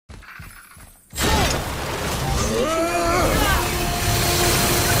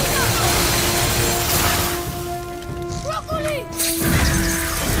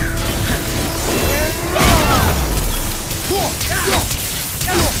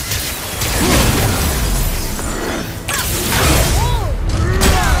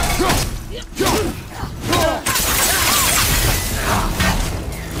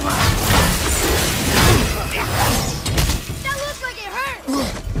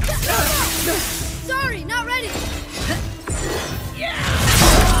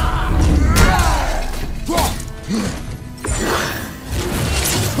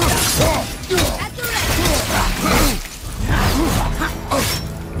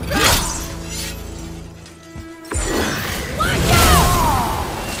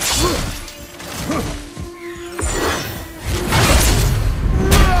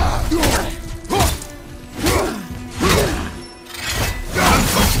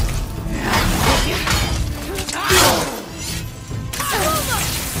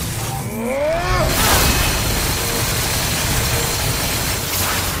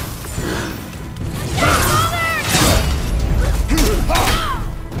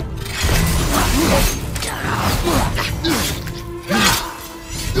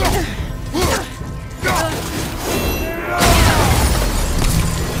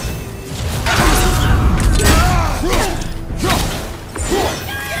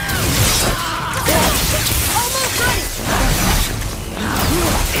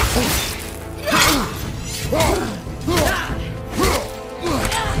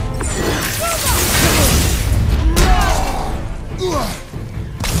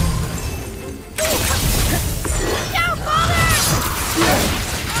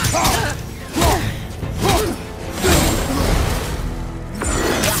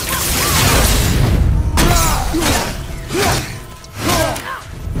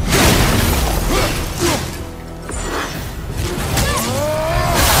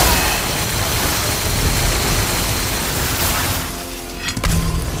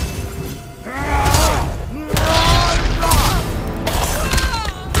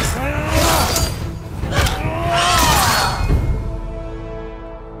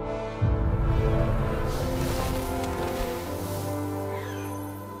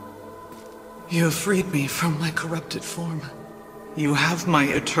You have freed me from my corrupted form. You have my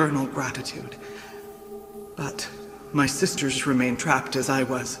eternal gratitude. But my sisters remain trapped as I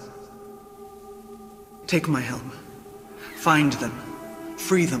was. Take my helm. Find them.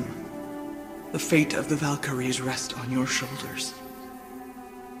 Free them. The fate of the Valkyries rests on your shoulders.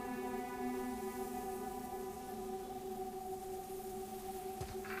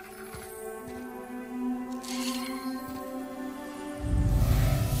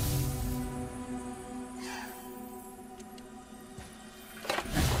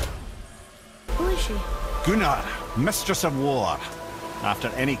 Who is she? Gunnar, Mistress of War. After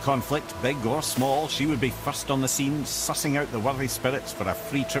any conflict, big or small, she would be first on the scene, sussing out the worthy spirits for a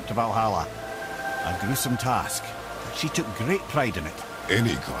free trip to Valhalla. A gruesome task, but she took great pride in it.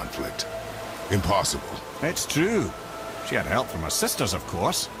 Any conflict? Impossible. It's true. She had help from her sisters, of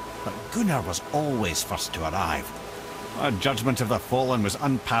course, but Gunnar was always first to arrive. Her judgment of the fallen was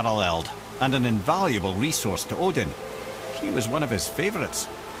unparalleled, and an invaluable resource to Odin. She was one of his favorites.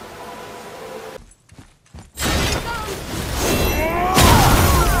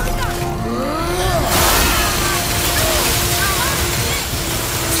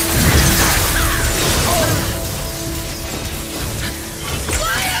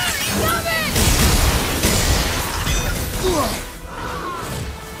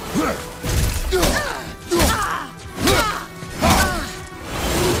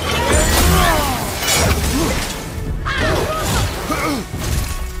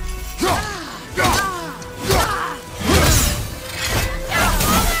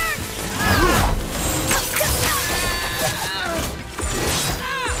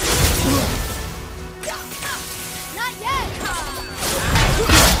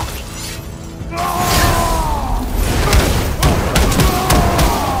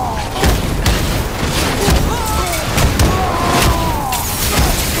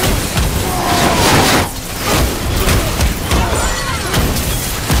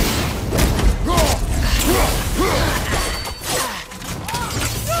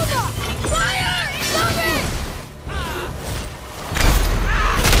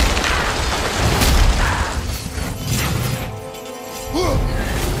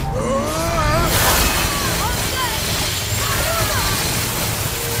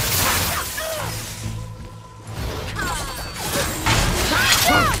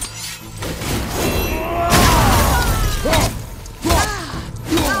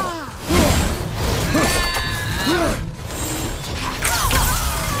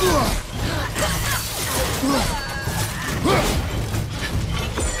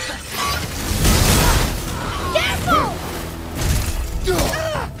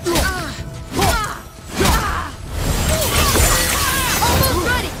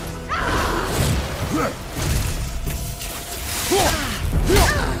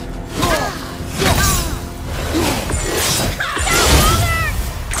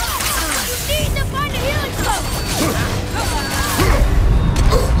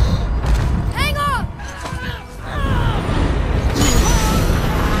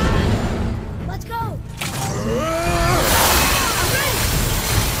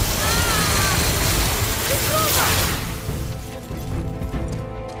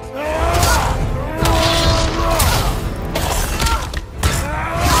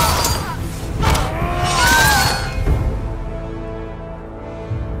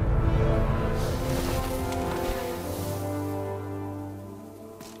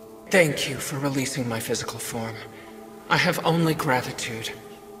 Thank you for releasing my physical form. I have only gratitude.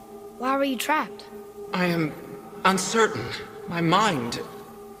 Why were you trapped? I am uncertain. My mind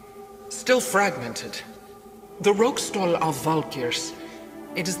still fragmented. The War All Valkyries.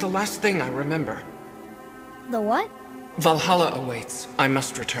 It is the last thing I remember. The what? Valhalla awaits. I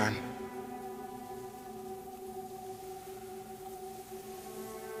must return.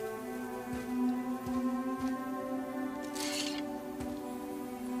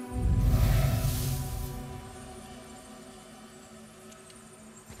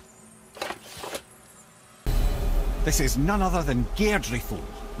 This is none other than Geirdriful,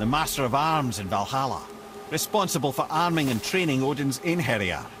 the Master of Arms in Valhalla, responsible for arming and training Odin's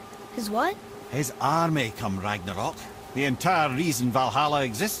Einherjar. His what? His army come Ragnarok. The entire reason Valhalla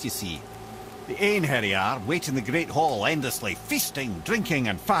exists, you see. The Einherjar wait in the Great Hall endlessly, feasting, drinking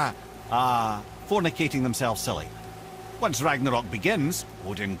and fornicating themselves silly. Once Ragnarok begins,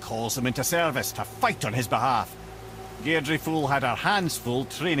 Odin calls them into service to fight on his behalf. Geirdriful had her hands full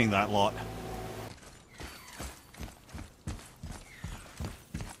training that lot.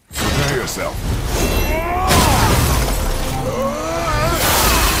 Prepare yourself.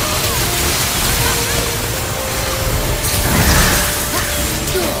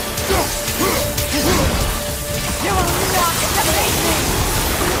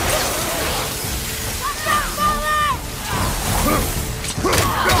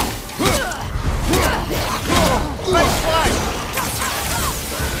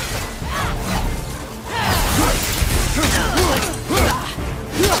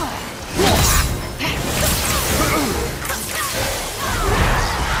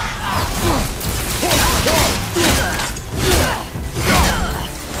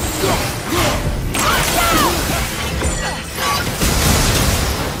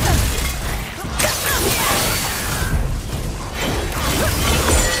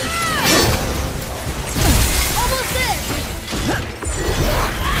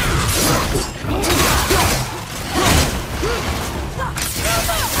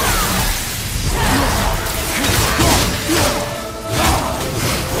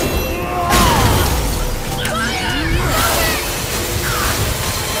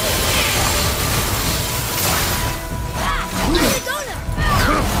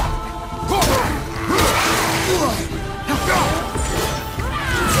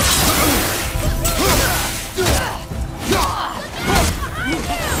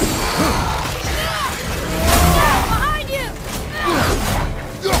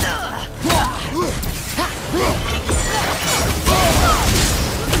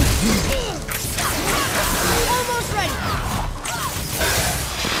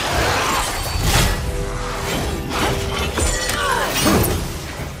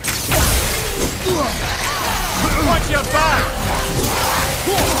 Watch your back!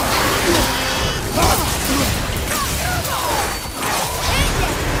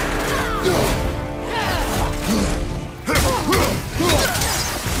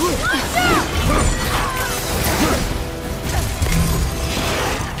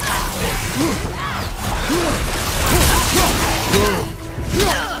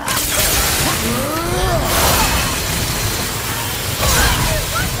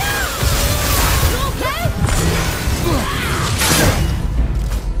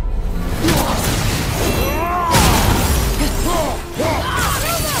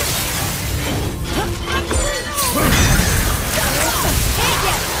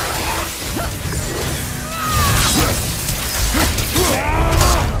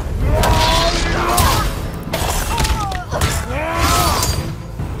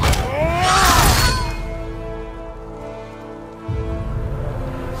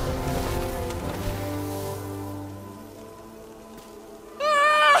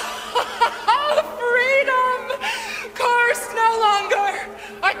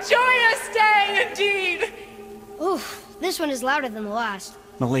 This one is louder than the last.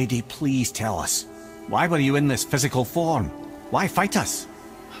 Milady, please tell us. Why were you in this physical form? Why fight us?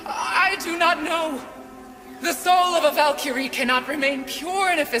 I do not know. The soul of a Valkyrie cannot remain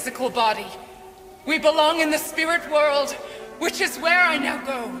pure in a physical body. We belong in the spirit world, which is where I now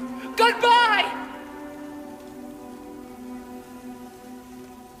go. Goodbye!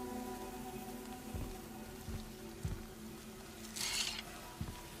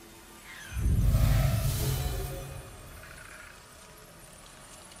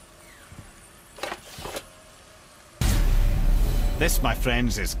 This, my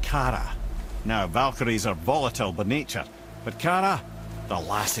friends, is Kara. Now, Valkyries are volatile by nature, but Kara, the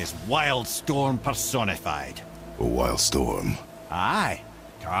lass is Wild Storm personified. A wild storm. Aye,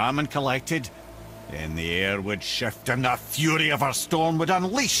 calm and collected. Then the air would shift and the fury of her storm would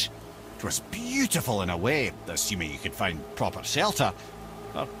unleash. It was beautiful in a way, assuming you could find proper shelter.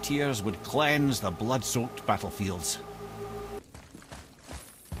 Her tears would cleanse the blood-soaked battlefields.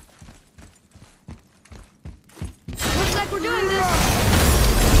 Looks like we're doing this.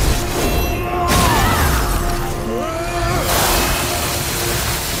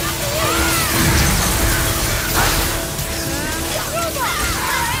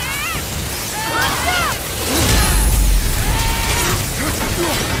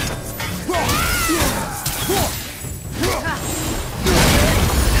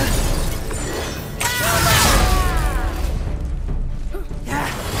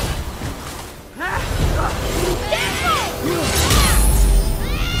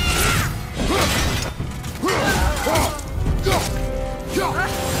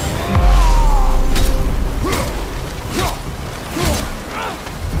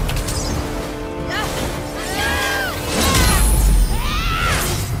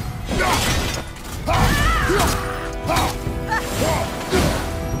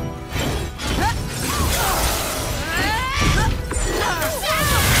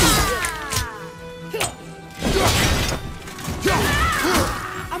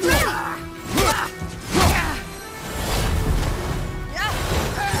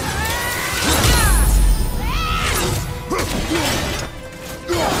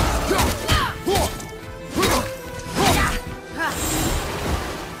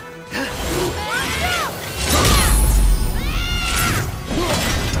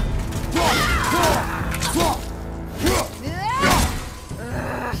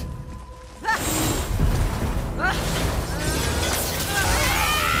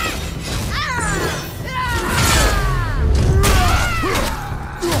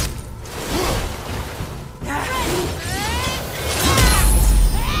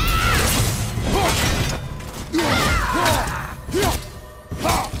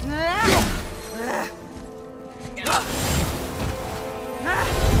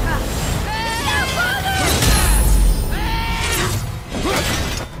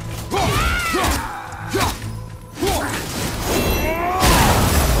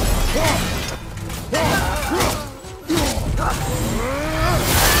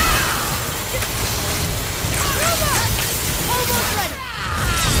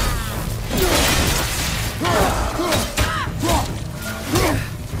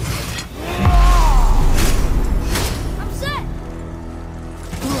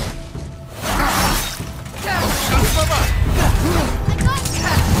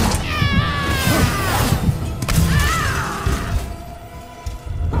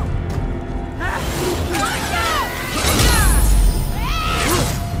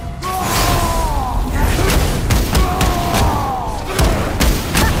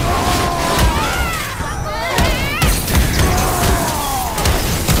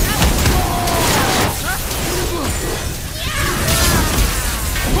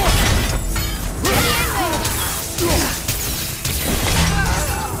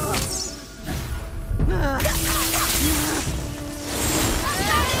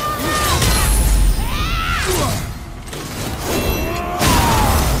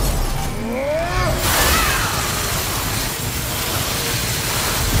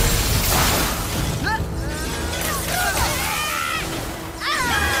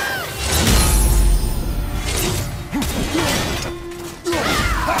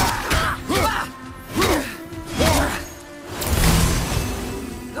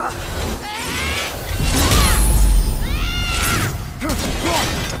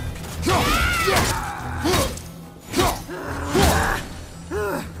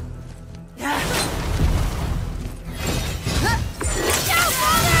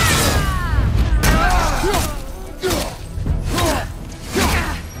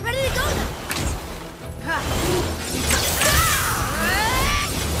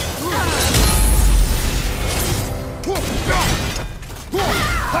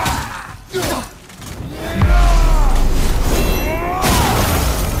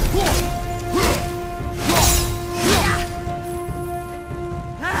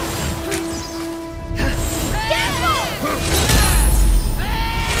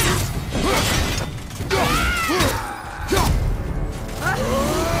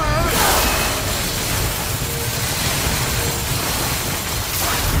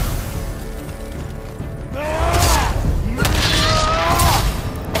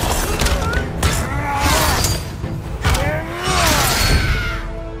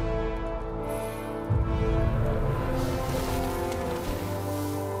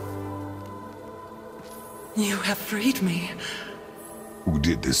 have freed me. Who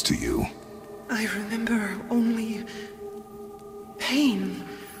did this to you? I remember only pain.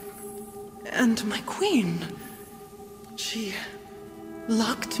 And my queen. She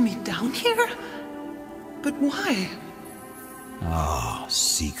locked me down here? But why? Ah,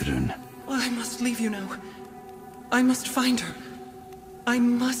 Sigrun. I must leave you now. I must find her. I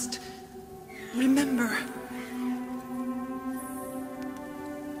must remember.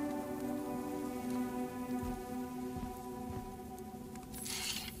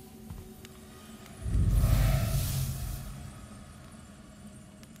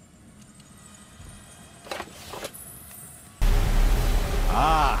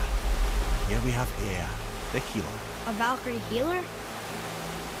 Ah, here we have Air, the healer. A Valkyrie healer?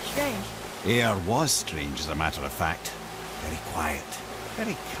 Strange. Air was strange, as a matter of fact. Very quiet,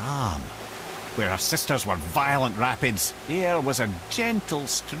 very calm. Where her sisters were violent rapids, Air was a gentle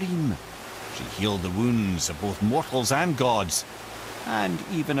stream. She healed the wounds of both mortals and gods, and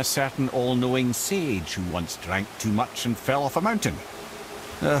even a certain all-knowing sage who once drank too much and fell off a mountain.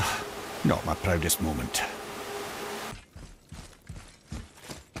 Not my proudest moment.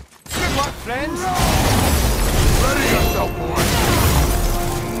 Good luck, friends! Ready yourself, boy!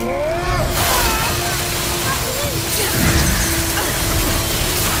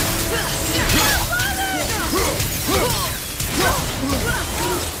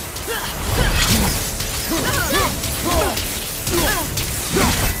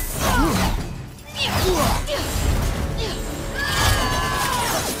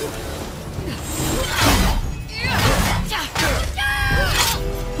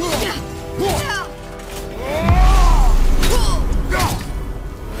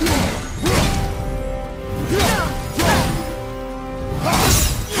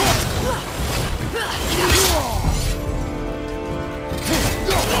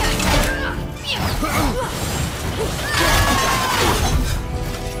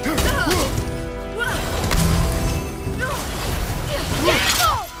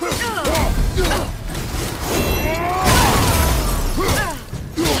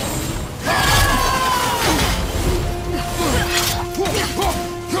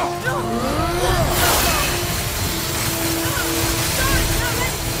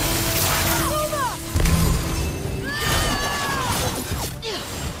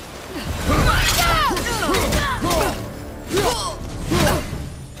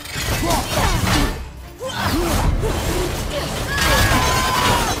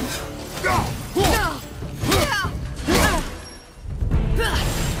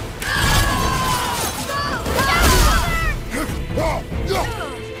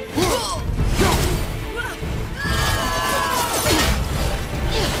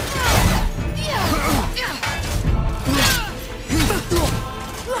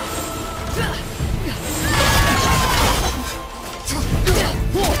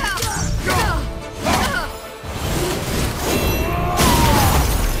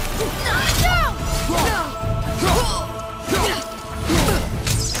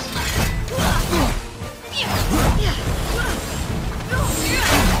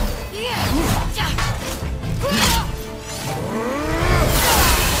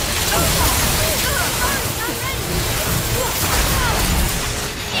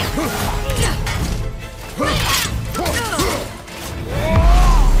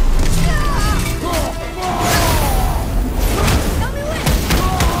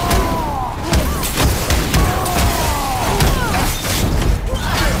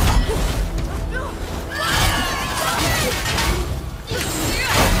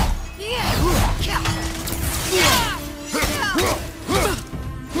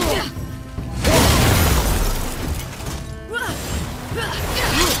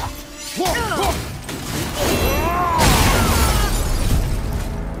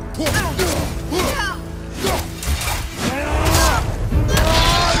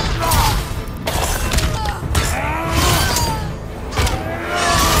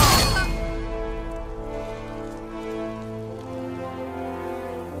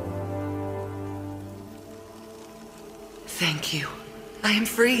 Thank you. I am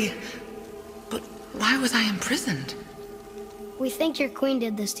free. But why was I imprisoned? We think your queen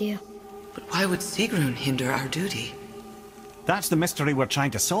did this to you. But why would Sigrun hinder our duty? That's the mystery we're trying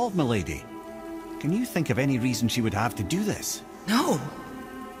to solve, milady. Can you think of any reason she would have to do this? No.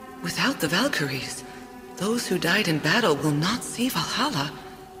 Without the Valkyries, those who died in battle will not see Valhalla.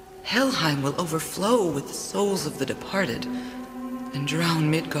 Helheim will overflow with the souls of the departed, and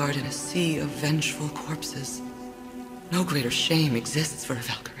drown Midgard in a sea of vengeful corpses. No greater shame exists for a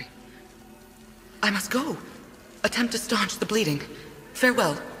Valkyrie. I must go. Attempt to staunch the bleeding.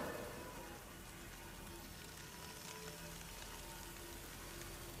 Farewell.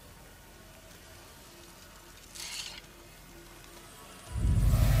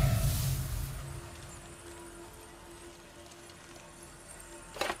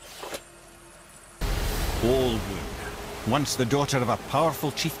 Olrun, once the daughter of a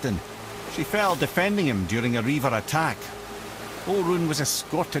powerful chieftain. She fell defending him during a Reaver attack. Olrun was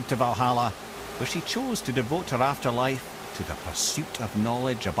escorted to Valhalla, where she chose to devote her afterlife to the pursuit of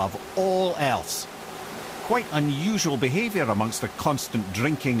knowledge above all else. Quite unusual behaviour amongst the constant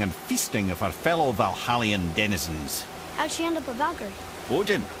drinking and feasting of her fellow Valhallian denizens. How'd she end up a Valkyrie?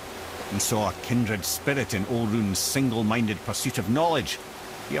 Odin. He saw a kindred spirit in Olrun's single-minded pursuit of knowledge.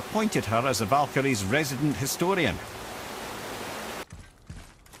 He appointed her as the Valkyrie's resident historian.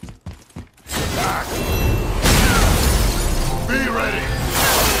 Be ready!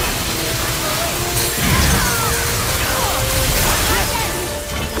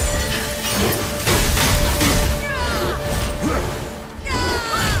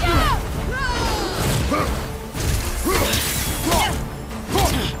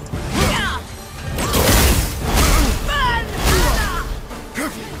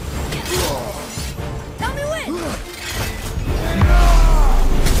 Tell me when!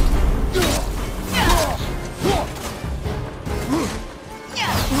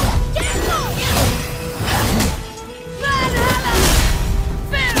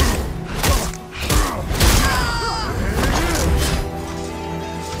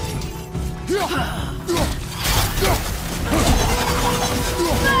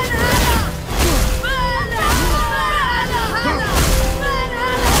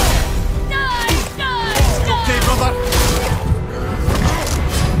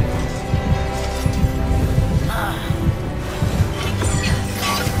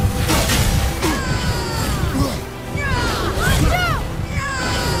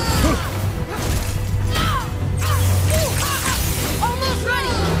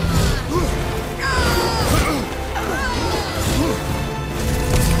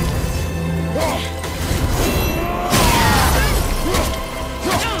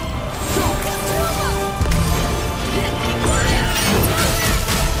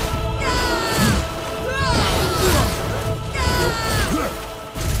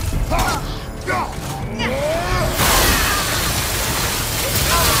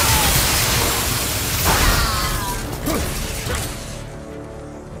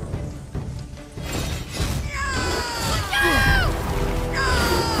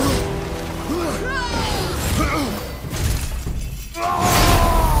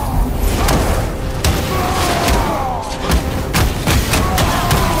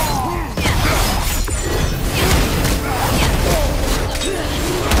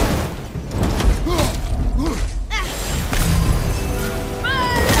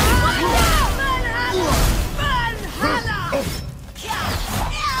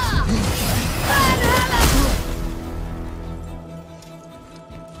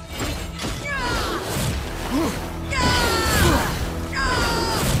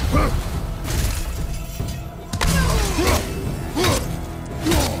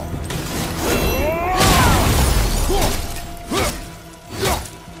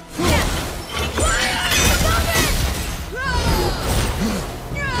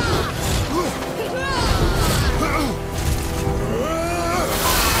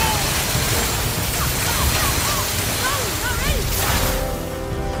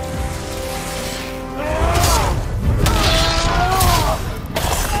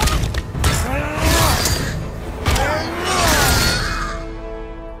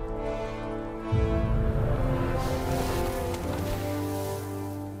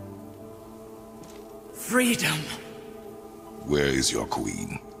 Freedom. Where is your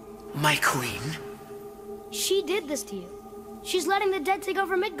queen? My queen? She did this to you. She's letting the dead take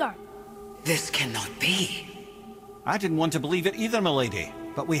over Midgard. This cannot be. I didn't want to believe it either, milady,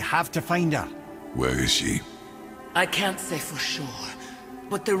 but we have to find her. Where is she? I can't say for sure,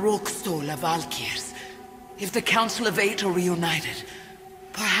 but the Rokstol of Valkyrs. If the Council of Eight are reunited,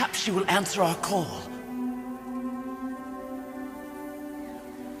 perhaps she will answer our call.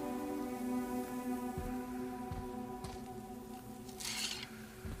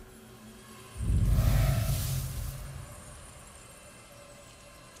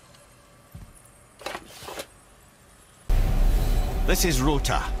 This is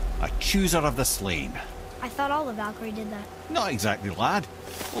Rota, a chooser of the slain. I thought all the Valkyrie did that. Not exactly, lad.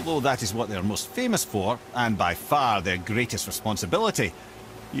 Although that is what they're most famous for, and by far their greatest responsibility.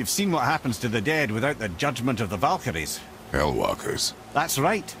 You've seen what happens to the dead without the judgment of the Valkyries. Hellwalkers. That's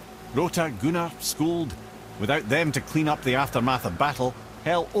right. Rota, Gunnar, Skuld. Without them to clean up the aftermath of battle,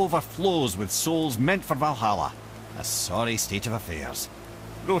 hell overflows with souls meant for Valhalla. A sorry state of affairs.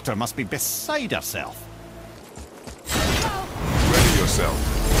 Rota must be beside herself. Ready yourself.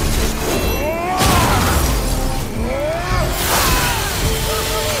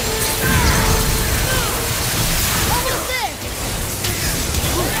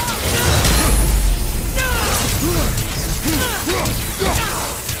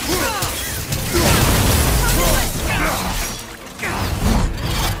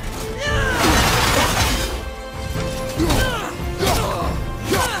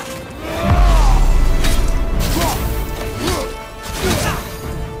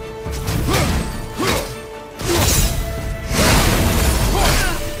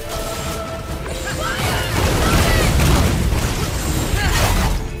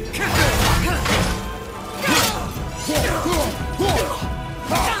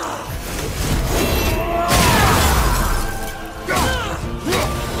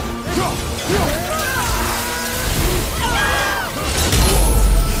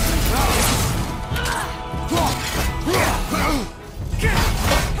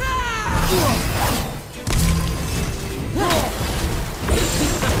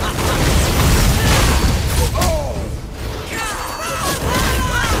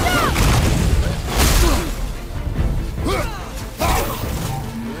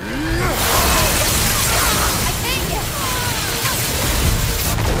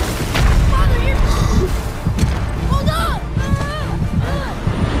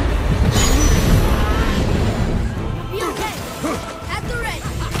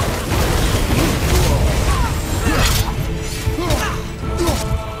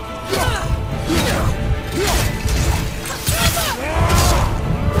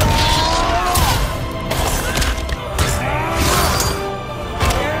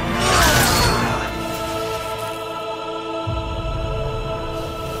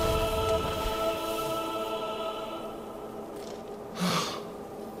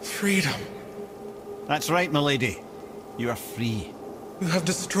 freedom. That's right, milady. You are free. You have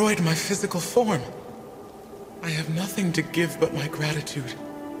destroyed my physical form. I have nothing to give but my gratitude.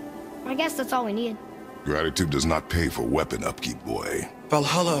 I guess that's all we need. Gratitude does not pay for weapon upkeep, boy.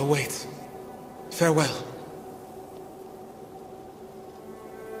 Valhalla awaits. Farewell.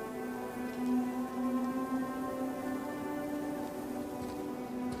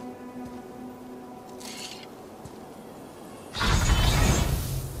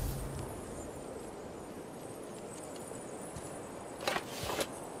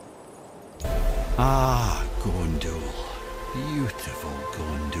 Ah, Gondul. Beautiful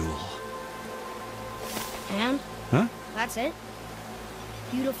Gondul. And? Huh? That's it?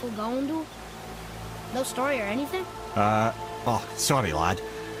 Beautiful Gondul? No story or anything? Oh, sorry, lad.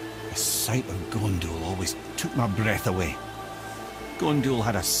 The sight of Gondul always took my breath away. Gondul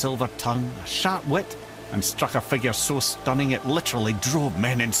had a silver tongue, a sharp wit, and struck a figure so stunning it literally drove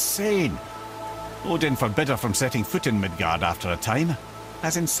men insane. Odin forbid her from setting foot in Midgard after a time,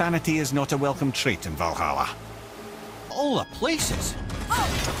 as insanity is not a welcome trait in Valhalla. All the places! Oh,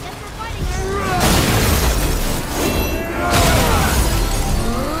 guess we're fighting her!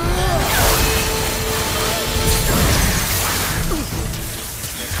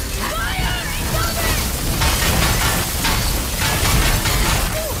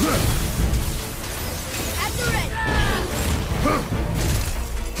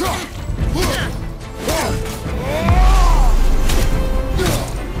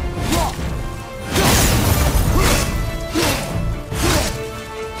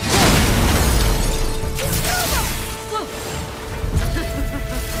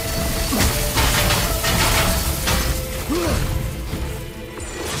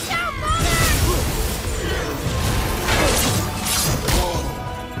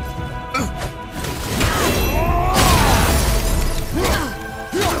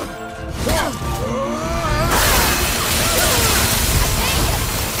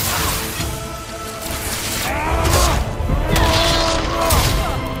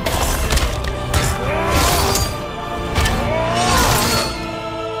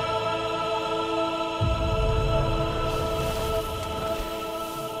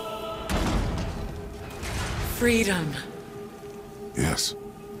 Freedom. Yes.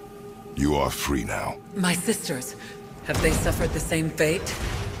 You are free now. My sisters, have they suffered the same fate?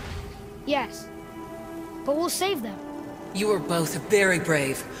 Yes. But we'll save them. You are both very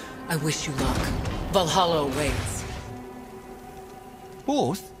brave. I wish you luck. Valhalla awaits.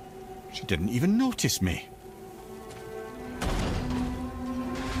 Both? She didn't even notice me.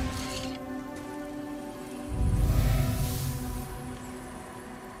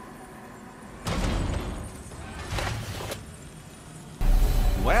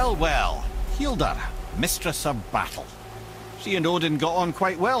 Well, well. Hilda, mistress of battle. She and Odin got on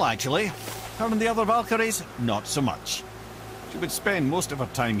quite well, actually. Her and the other Valkyries, not so much. She would spend most of her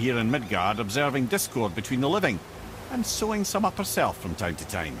time here in Midgard observing discord between the living, and sewing some up herself from time to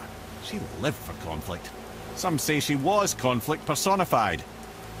time. She lived for conflict. Some say she was conflict personified.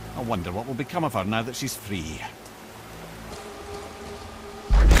 I wonder what will become of her now that she's free.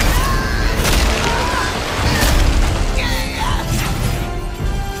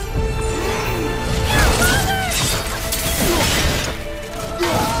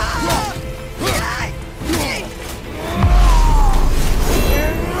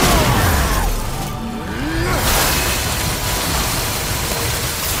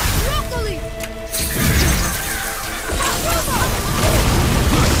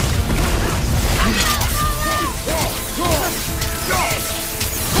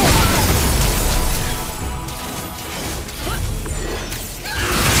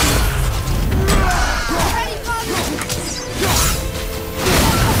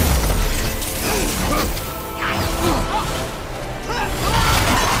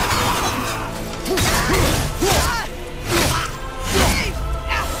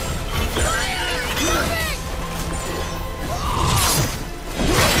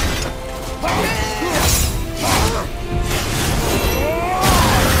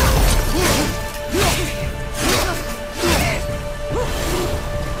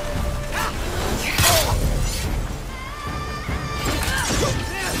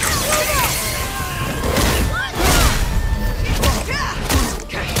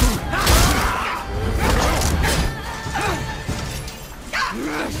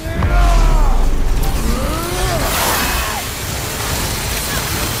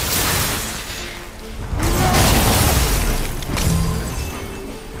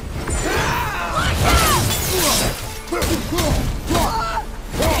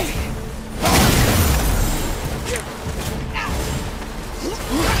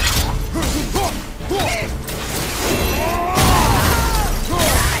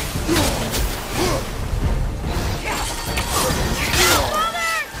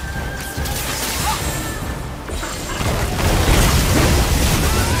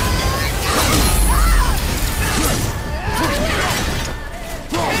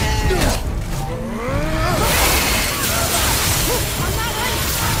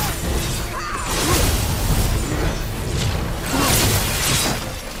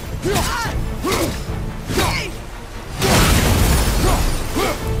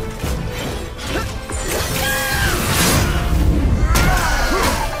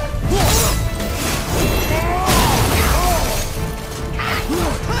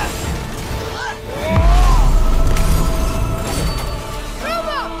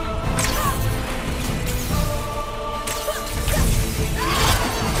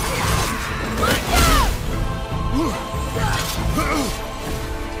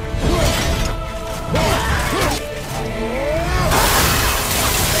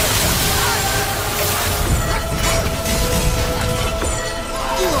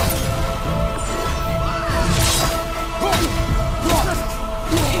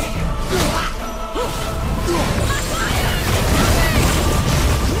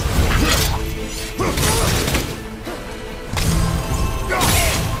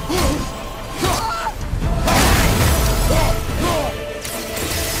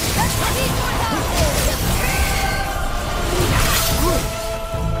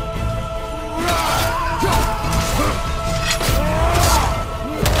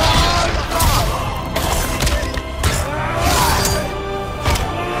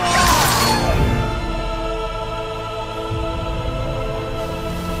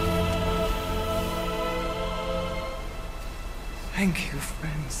 Thank you,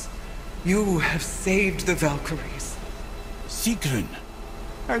 friends. You have saved the Valkyries. Sigrun,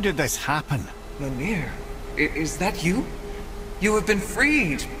 how did this happen? Mimir, is that you? You have been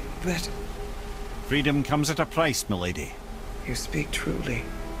freed, but... Freedom comes at a price, milady. You speak truly.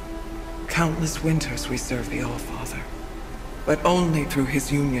 Countless winters we serve the All-Father. But only through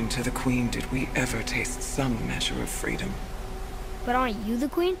his union to the Queen did we ever taste some measure of freedom. But aren't you the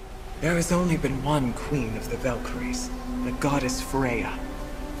queen? There has only been one queen of the Valkyries, the goddess Freya.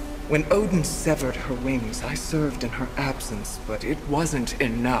 When Odin severed her wings, I served in her absence, but it wasn't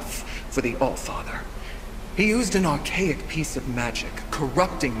enough for the All-Father. He used an archaic piece of magic,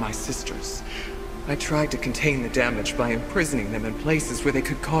 corrupting my sisters. I tried to contain the damage by imprisoning them in places where they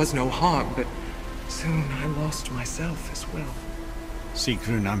could cause no harm, but soon I lost myself as well.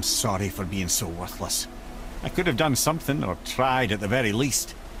 Sigrun, I'm sorry for being so worthless. I could have done something, or tried at the very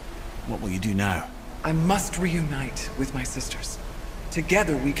least. What will you do now? I must reunite with my sisters.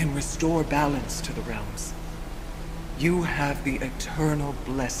 Together we can restore balance to the realms. You have the eternal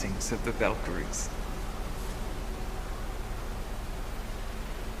blessings of the Valkyries.